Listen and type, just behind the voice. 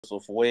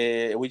of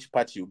which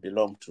party you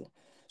belong to.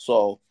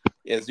 So,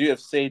 as you have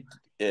said,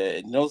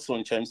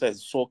 Nelson Chamisa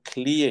is so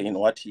clear in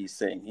what he's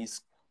saying.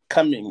 He's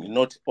coming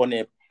not on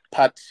a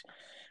party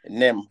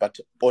name, but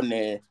on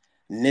a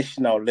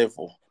national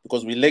level,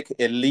 because we lack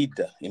a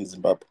leader in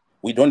Zimbabwe.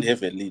 We don't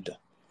have a leader.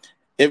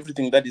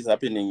 Everything that is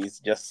happening is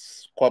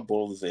just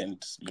squabbles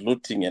and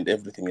looting and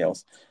everything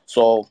else.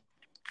 So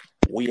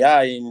we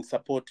are in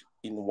support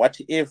in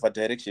whatever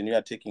direction you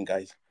are taking,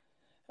 guys.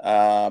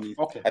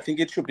 Okay. I think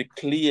it should be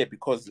clear,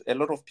 because a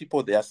lot of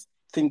people, they are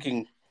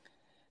thinking,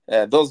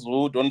 those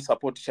who don't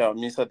support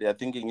Chamisa, they are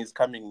thinking he's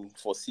coming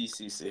for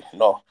CCC.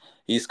 No,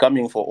 he's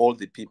coming for all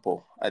the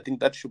people. I think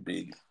that should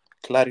be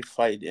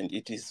clarified, and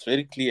it is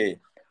very clear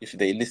if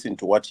they listen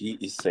to what he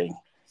is saying.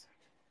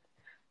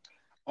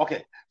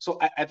 Okay, so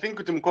I think,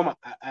 Mkoma,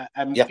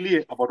 I'm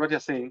clear about what you're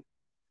saying.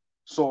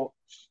 So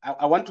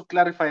I want to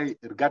clarify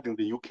regarding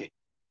the UK.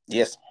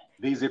 Yes.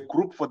 There is a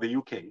group for the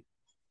UK.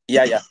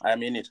 Yeah,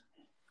 I'm in it.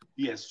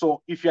 Yes,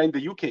 so if you're in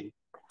the UK,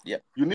 you